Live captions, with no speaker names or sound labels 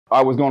All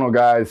right, what's going on,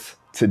 guys?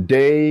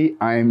 Today,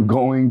 I am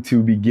going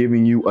to be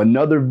giving you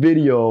another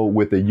video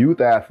with a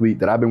youth athlete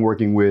that I've been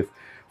working with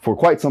for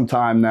quite some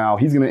time now.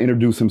 He's gonna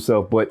introduce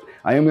himself, but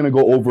I am gonna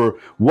go over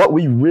what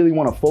we really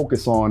wanna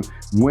focus on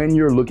when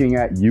you're looking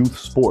at youth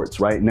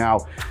sports. Right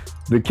now,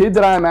 the kid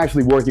that I'm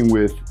actually working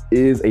with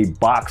is a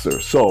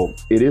boxer. So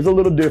it is a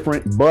little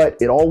different, but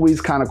it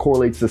always kind of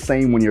correlates the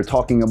same when you're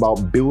talking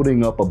about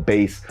building up a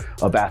base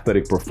of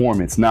athletic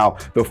performance. Now,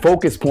 the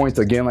focus points,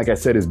 again, like I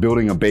said, is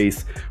building a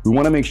base. We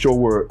want to make sure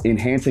we're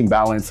enhancing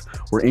balance,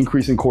 we're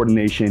increasing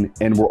coordination,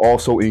 and we're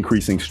also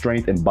increasing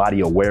strength and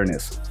body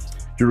awareness.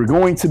 You're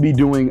going to be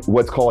doing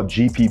what's called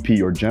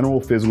GPP, or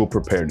General Physical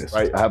Preparedness,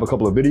 right? I have a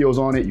couple of videos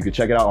on it. You can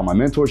check it out on my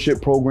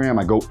mentorship program.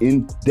 I go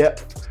in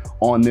depth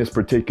on this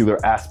particular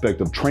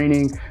aspect of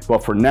training.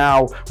 But for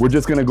now, we're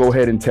just gonna go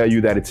ahead and tell you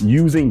that it's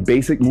using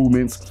basic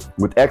movements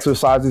with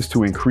exercises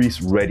to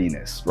increase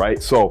readiness,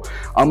 right? So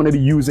I'm gonna be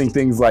using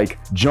things like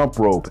jump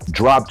rope,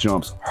 drop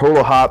jumps,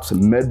 hurdle hops,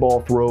 med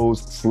ball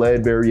throws,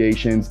 sled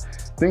variations,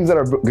 things that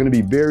are gonna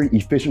be very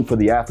efficient for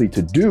the athlete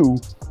to do,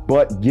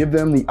 but give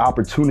them the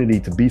opportunity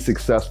to be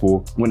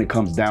successful when it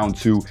comes down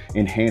to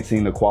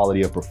enhancing the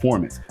quality of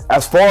performance.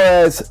 As far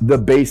as the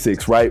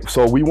basics, right?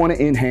 So we want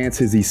to enhance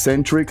his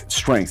eccentric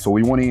strength. So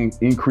we want to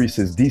increase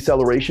his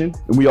deceleration,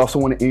 and we also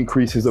want to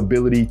increase his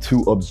ability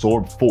to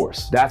absorb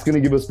force. That's going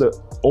to give us the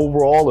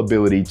overall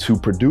ability to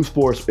produce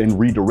force and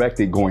redirect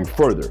it going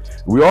further.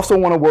 We also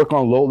want to work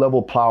on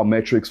low-level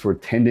plyometrics for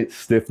tendon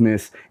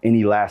stiffness and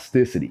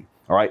elasticity.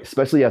 All right,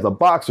 especially as a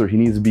boxer, he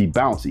needs to be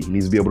bouncy. He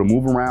needs to be able to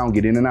move around,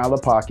 get in and out of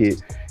the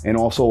pocket, and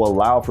also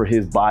allow for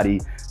his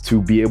body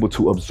to be able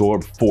to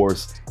absorb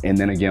force, and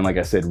then again, like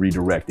I said,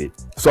 redirect it.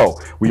 So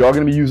we are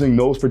gonna be using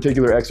those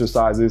particular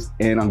exercises,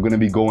 and I'm gonna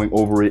be going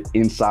over it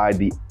inside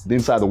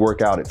the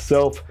workout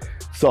itself.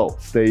 So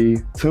stay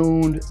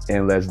tuned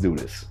and let's do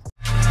this.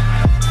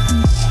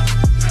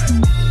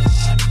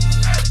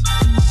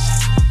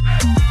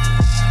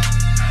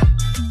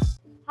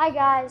 Hi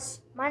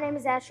guys, my name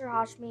is Asher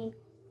Hashmi.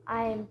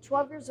 I am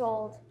 12 years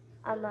old.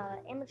 I'm an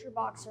amateur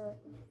boxer,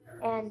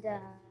 and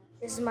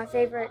this is my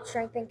favorite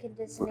strength and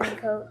conditioning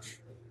coach,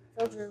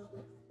 Phil Drew.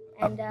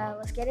 And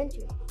let's get into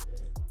it.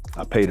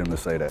 I paid him to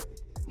say that.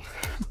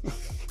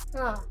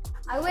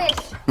 I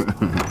wish.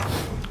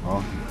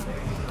 Well.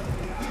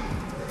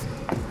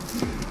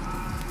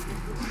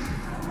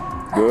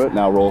 Good,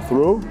 now roll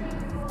through,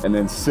 and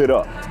then sit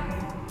up.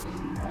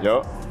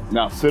 Yep.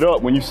 Now sit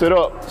up. When you sit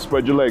up,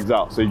 spread your legs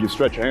out so you can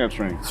stretch your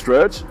hamstring.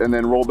 Stretch, and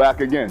then roll back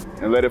again,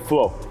 and let it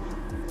flow.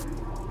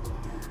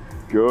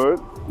 Good.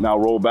 Now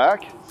roll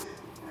back.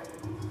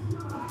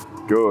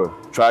 Good.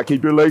 Try to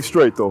keep your legs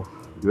straight though.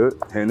 Good.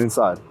 Hand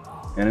inside.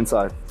 Hand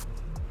inside.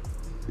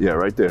 Yeah,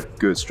 right there.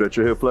 Good. Stretch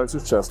your hip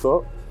flexors, chest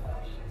up.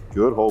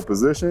 Good. Hold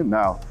position.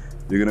 Now,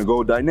 you're gonna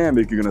go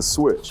dynamic. You're gonna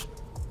switch.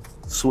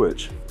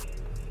 Switch.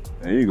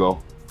 There you go.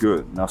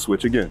 Good. Now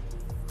switch again.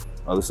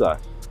 Other side.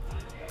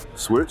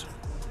 Switch.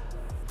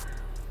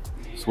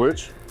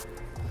 Switch,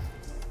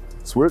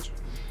 switch,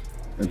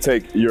 and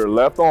take your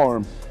left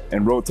arm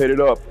and rotate it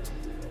up.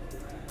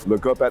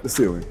 Look up at the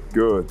ceiling.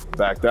 Good.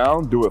 Back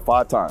down, do it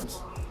 5 times.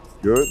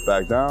 Good,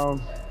 back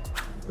down.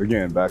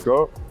 Again, back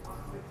up,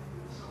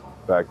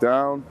 back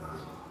down,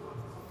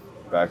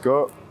 back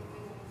up.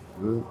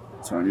 Good,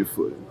 turn your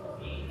foot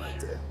in. Right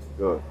there.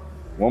 Good.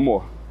 One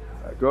more,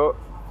 back up.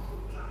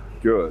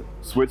 Good.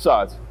 Switch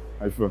sides.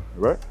 How you feel,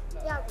 right?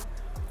 Yeah.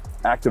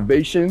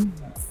 Activation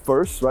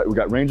first, right? We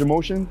got range of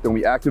motion, then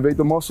we activate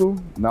the muscle.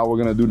 Now we're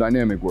gonna do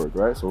dynamic work,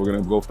 right? So we're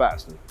gonna go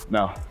faster.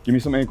 Now, give me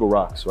some ankle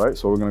rocks, right?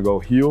 So we're gonna go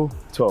heel,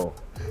 toe,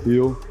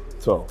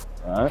 all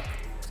right?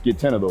 Let's get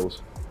 10 of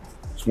those.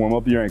 Just warm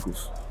up your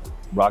ankles.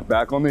 Rock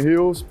back on the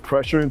heels,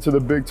 pressure into the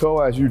big toe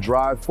as you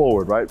drive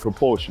forward, right?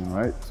 Propulsion,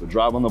 right? So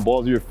drive on the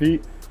balls of your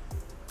feet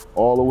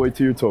all the way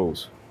to your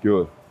toes.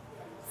 Good.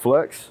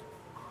 Flex,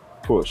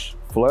 push,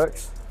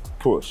 flex,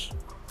 push.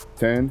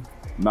 10,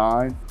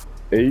 9,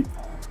 8,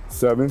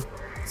 7,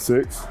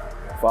 6,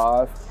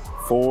 5,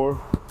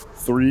 4,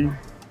 3,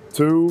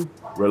 2,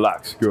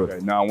 relax. Good.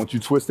 Okay, now I want you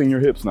twisting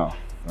your hips now,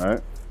 all right?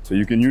 So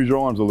you can use your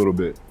arms a little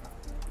bit.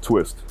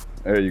 Twist.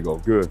 There you go.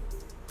 Good.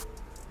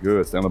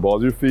 Good. Stay on the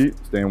balls of your feet.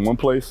 Stay in one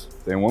place.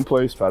 Stay in one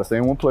place. Try to stay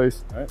in one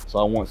place. All right? So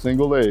I want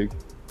single leg,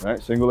 all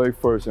right? Single leg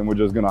first, and we're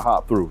just gonna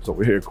hop through. So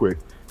we're here quick,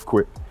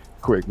 quick,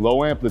 quick.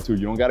 Low amplitude.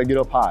 You don't gotta get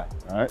up high,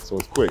 all right? So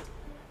it's quick.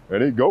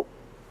 Ready? Go.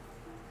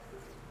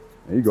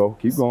 There you go.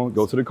 Keep going.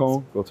 Go to the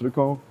cone. Go to the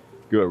cone.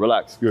 Good.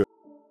 Relax. Good.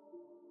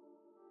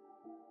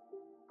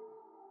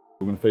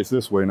 We're going to face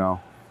this way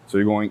now. So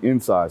you're going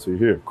inside. So you're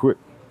here. Quick.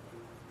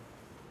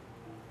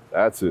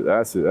 That's it.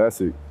 That's it.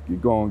 That's it.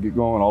 Keep going. Keep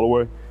going all the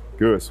way.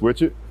 Good.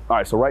 Switch it. All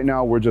right. So right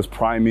now we're just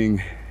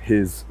priming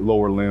his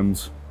lower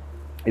limbs,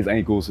 his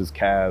ankles, his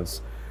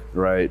calves,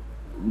 right?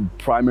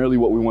 Primarily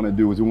what we want to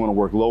do is we want to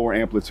work lower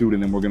amplitude,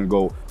 and then we're going to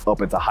go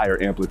up into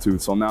higher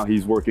amplitude. So now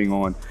he's working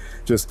on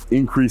just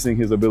increasing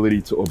his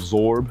ability to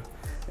absorb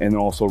and then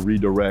also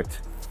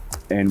redirect.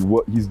 And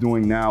what he's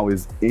doing now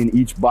is in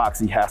each box,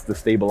 he has to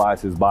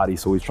stabilize his body.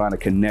 So he's trying to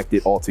connect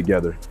it all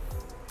together.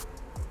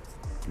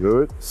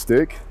 Good.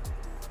 Stick.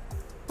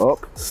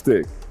 Up.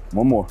 Stick.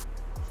 One more.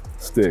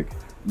 Stick.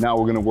 Now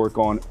we're gonna work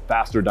on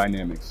faster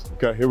dynamics.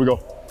 Okay, here we go.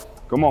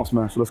 Come on,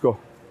 Smash, let's go.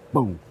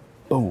 Boom,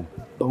 boom,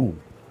 boom,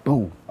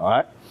 boom. All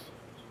right.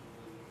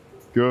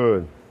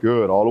 Good,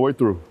 good, all the way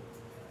through.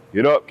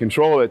 Get up,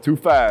 control it, too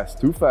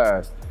fast,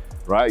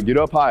 right? Get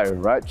up higher,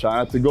 right? Try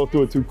not to go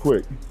through it too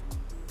quick.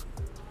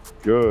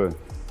 Good,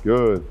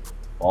 good,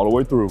 all the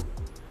way through.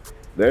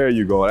 There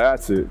you go,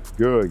 that's it,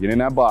 good. Get in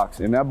that box,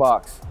 in the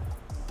box,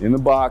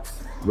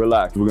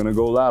 relax. We're gonna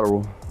go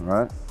lateral, all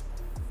right?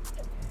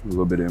 A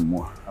little bit in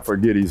more. I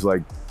forget he's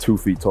like 2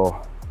 feet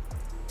tall.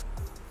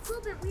 It's a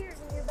little bit weird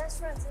when your best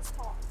friend's this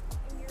tall.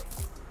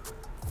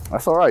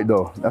 That's all right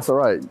though, that's all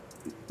right.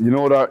 You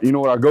know what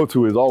our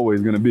go-to is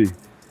always gonna be.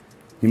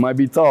 He might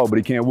be tall, but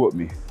he can't whoop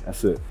me.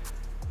 That's it.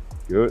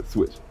 Good,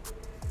 switch.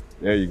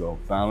 There you go,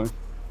 balance.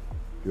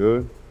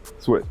 Good,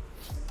 switch.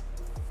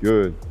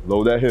 Good,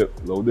 load that hip,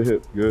 load the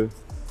hip, good.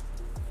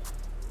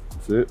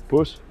 That's it,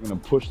 push. You're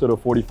gonna push to the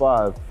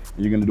 45,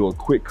 and you're gonna do a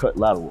quick cut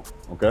lateral,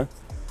 okay?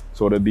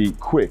 So it'll be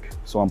quick.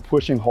 So I'm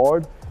pushing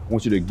hard. I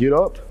want you to get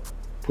up,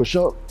 push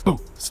up, boom,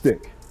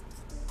 stick.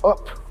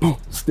 Up, boom,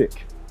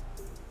 stick.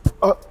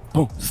 Up,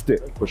 boom,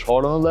 stick. Push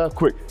hard on the left,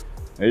 quick.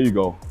 There you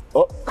go.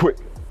 Up, quick,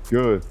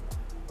 good.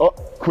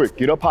 Up, quick,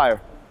 get up higher.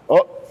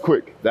 Up,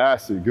 quick,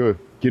 that's it, good.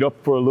 Get up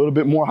for a little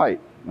bit more height,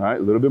 all right?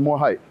 A little bit more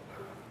height.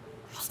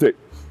 Stick.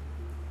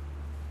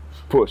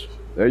 Push,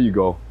 there you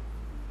go.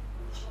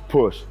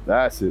 Push,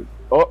 that's it.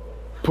 Up,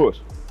 push.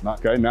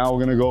 Okay, now we're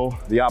gonna go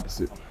the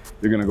opposite.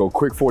 You're gonna go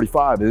quick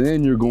 45, and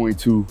then you're going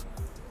to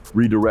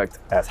redirect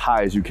as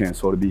high as you can.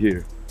 So it'll be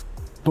here.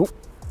 Boom,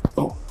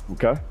 boom,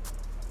 okay?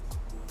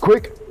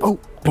 Quick, boom,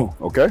 boom,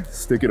 okay?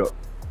 Stick it up.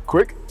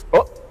 Quick,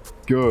 up,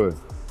 good.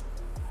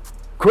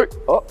 Quick,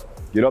 up,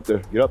 get up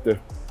there, get up there.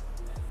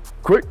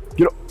 Quick,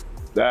 get up,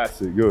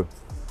 that's it, good.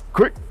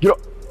 Quick, get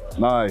up,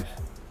 nice.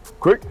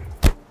 Quick,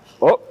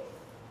 up,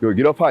 good,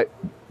 get up height.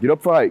 Get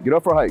up for height, get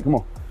up for height, come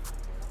on.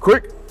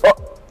 Quick,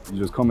 up.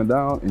 You're just coming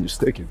down and you're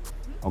sticking.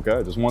 Okay,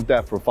 I just want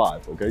that for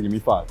 5, okay? Give me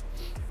 5.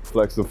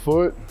 Flex the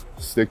foot,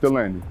 stick the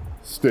landing,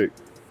 stick.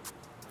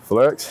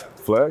 Flex,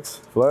 flex,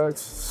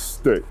 flex,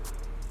 stick.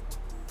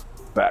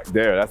 Back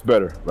there, that's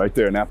better, right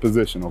there in that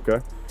position, okay?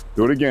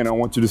 Do it again, I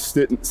want you to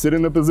sit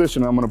in the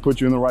position. I'm gonna put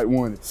you in the right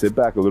one. Sit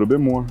back a little bit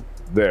more.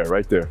 There,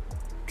 right there.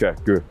 Okay,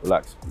 good,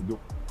 relax.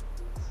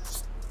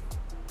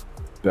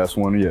 Best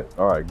one yet.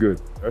 All right, good.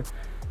 Okay.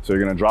 So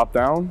you're gonna drop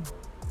down.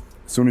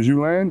 As soon as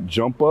you land,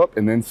 jump up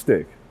and then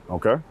stick,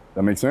 okay?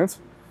 That makes sense?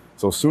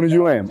 So as soon as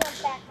you land,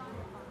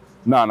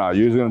 nah,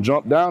 you're just gonna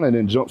jump down and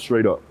then jump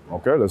straight up.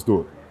 Okay, let's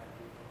do it.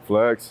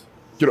 Flex,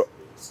 get up,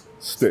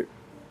 stick.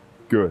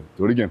 Good,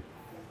 do it again.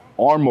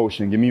 Arm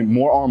motion, give me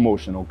more arm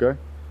motion, okay?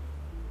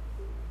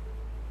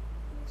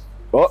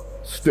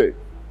 Up, stick.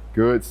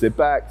 Good, sit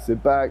back,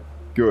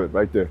 good,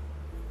 right there.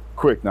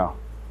 Quick now.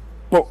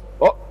 Boom,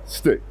 up,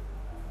 stick.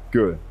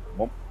 Good.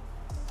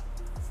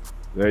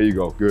 There you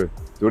go, good.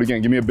 Do it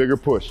again, give me a bigger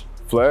push.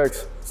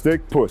 Flex,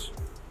 stick, push.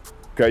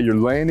 Okay, you're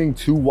landing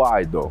too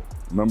wide though.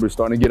 Remember,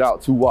 starting to get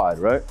out too wide,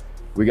 right?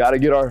 We gotta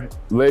get our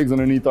legs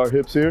underneath our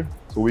hips here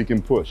so we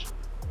can push.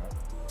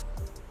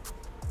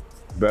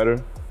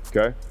 Better,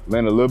 okay?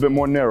 Land a little bit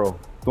more narrow.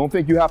 Don't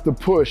think you have to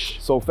push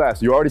so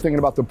fast. You're already thinking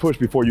about the push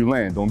before you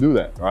land. Don't do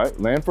that, all right?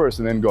 Land first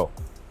and then go.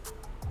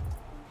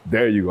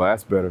 There you go,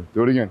 that's better.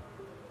 Do it again.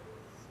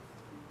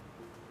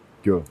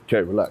 Good,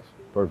 okay, relax,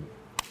 perfect.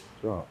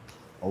 Good job.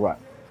 All right,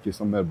 get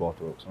some med ball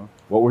throws, huh?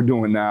 What we're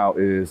doing now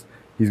is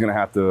he's gonna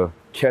have to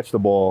catch the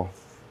ball,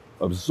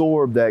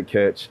 absorb that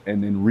catch,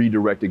 and then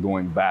redirect it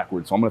going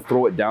backwards. So I'm gonna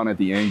throw it down at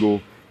the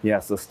angle. He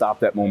has to stop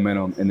that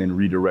momentum and then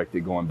redirect it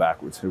going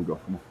backwards. Here we go,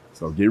 come on.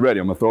 So get ready,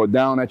 I'm gonna throw it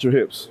down at your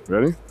hips.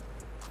 Ready?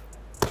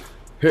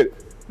 Hit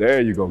it,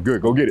 there you go,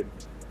 good, go get it.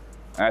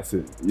 That's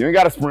it, you ain't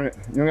gotta sprint,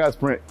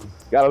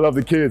 Gotta love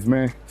the kids,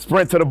 man.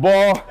 Sprint to the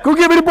ball, go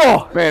give me the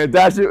ball. Man, if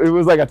that shit, it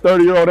was like a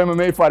 30-year-old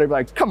MMA fighter,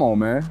 like, come on,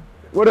 man.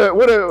 Where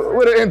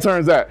the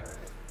interns at?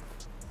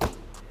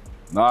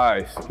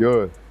 Nice,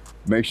 good.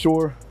 Make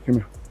sure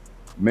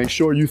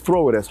you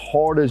throw it as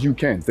hard as you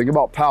can. Think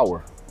about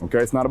power, okay?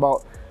 It's not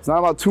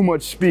about too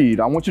much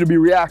speed. I want you to be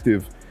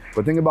reactive,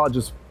 but think about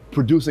just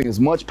producing as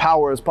much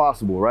power as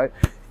possible, right?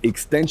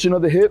 Extension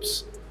of the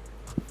hips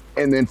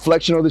and then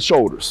flexion of the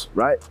shoulders,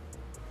 right?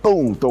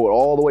 Boom, throw it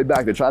all the way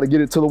back there. Try to get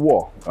it to the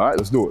wall. All right,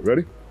 let's do it,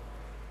 ready?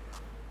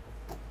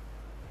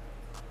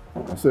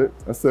 That's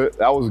it.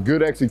 That was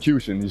good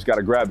execution. You just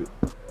gotta grab it.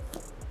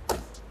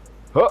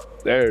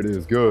 Hup, there it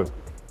is, good.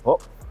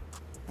 Up.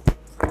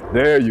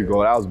 There you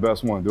go, that was the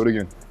best one. Do it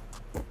again.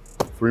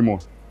 3 more.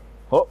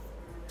 Up.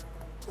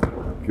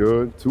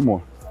 Good, 2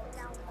 more.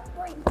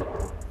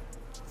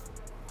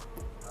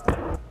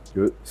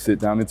 Good, sit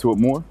down into it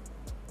more.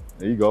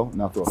 There you go,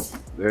 now throw.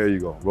 There you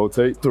go,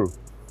 rotate through.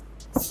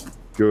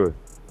 Good,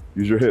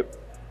 use your hip.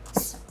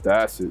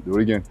 That's it, do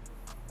it again.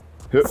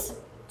 Hip,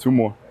 2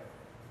 more.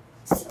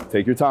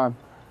 Take your time.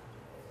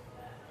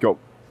 Go.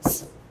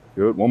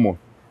 Good, 1 more.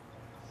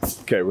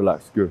 Okay,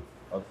 relax, good.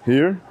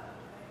 Here,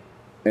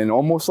 and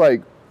almost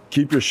like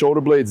keep your shoulder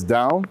blades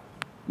down,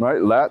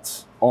 right?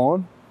 Lats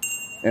on,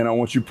 and I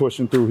want you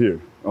pushing through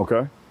here,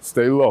 okay?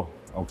 Stay low,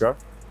 okay?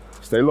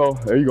 Stay low,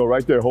 there you go,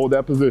 right there, hold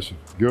that position.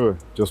 Good,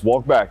 just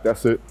walk back,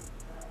 that's it.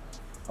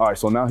 All right,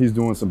 so now he's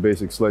doing some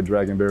basic sled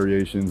dragging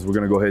variations. We're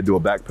gonna go ahead and do a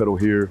back pedal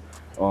here.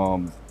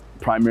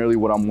 Primarily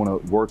what I'm gonna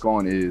work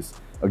on is,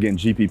 again,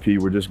 GPP,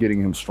 we're just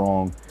getting him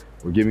strong.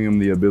 We're giving him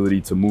the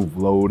ability to move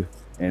load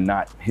and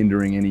not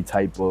hindering any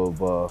type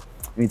of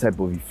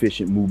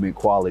efficient movement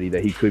quality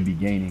that he could be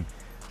gaining.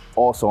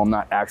 Also, I'm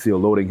not axial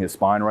loading his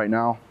spine right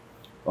now,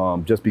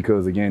 just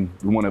because, again,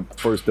 we wanna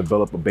first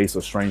develop a base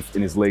of strength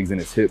in his legs and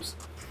his hips.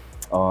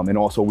 And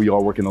also we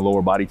are working the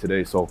lower body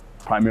today, so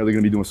primarily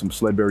gonna be doing some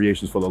sled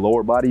variations for the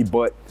lower body,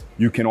 but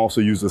you can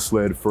also use the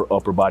sled for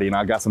upper body. And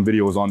I got some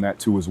videos on that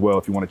too as well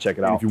if you wanna check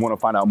it out. And if you wanna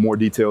find out more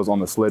details on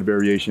the sled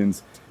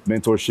variations,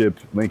 mentorship,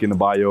 link in the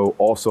bio.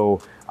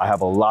 Also, I have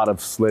a lot of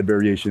sled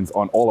variations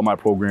on all of my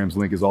programs.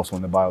 Link is also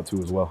in the bio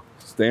too as well.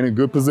 Stay in a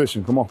good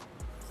position, come on.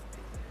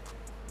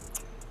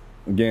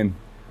 Again,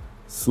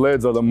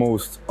 sleds are the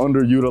most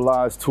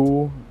underutilized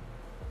tool.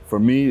 For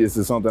me, this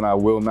is something I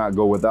will not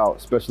go without,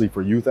 especially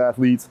for youth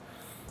athletes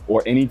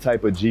or any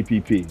type of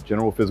GPP,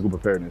 general physical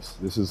preparedness.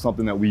 This is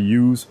something that we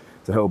use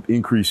to help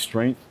increase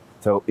strength,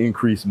 to help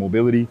increase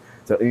mobility,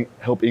 to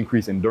help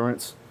increase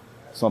endurance,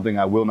 something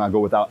I will not go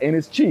without. And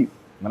it's cheap.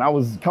 When I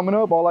was coming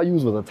up, all I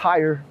used was a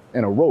tire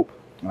and a rope.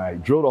 And I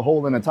drilled a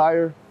hole in the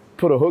tire,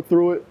 put a hook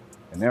through it,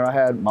 and there I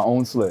had my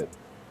own sled.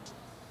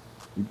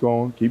 Keep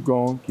going, keep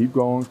going, keep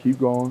going, keep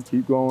going,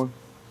 keep going.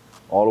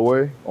 All the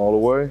way, all the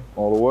way,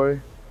 all the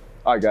way.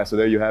 All right, guys, so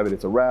there you have it.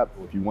 It's a wrap.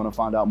 If you want to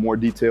find out more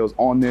details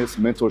on this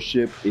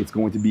mentorship, it's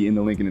going to be in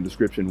the link in the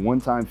description.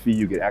 One-time fee,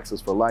 you get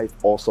access for life.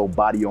 Also,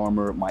 Body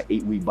Armor, my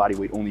 8-week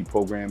bodyweight only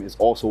program, is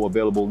also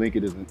available. Link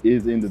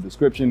is in the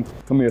description.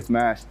 Come here,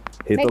 Smash.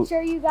 Make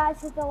sure you guys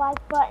hit the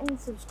like button,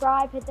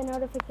 subscribe, hit the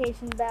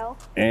notification bell,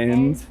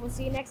 and we'll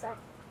see you next time.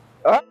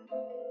 All right.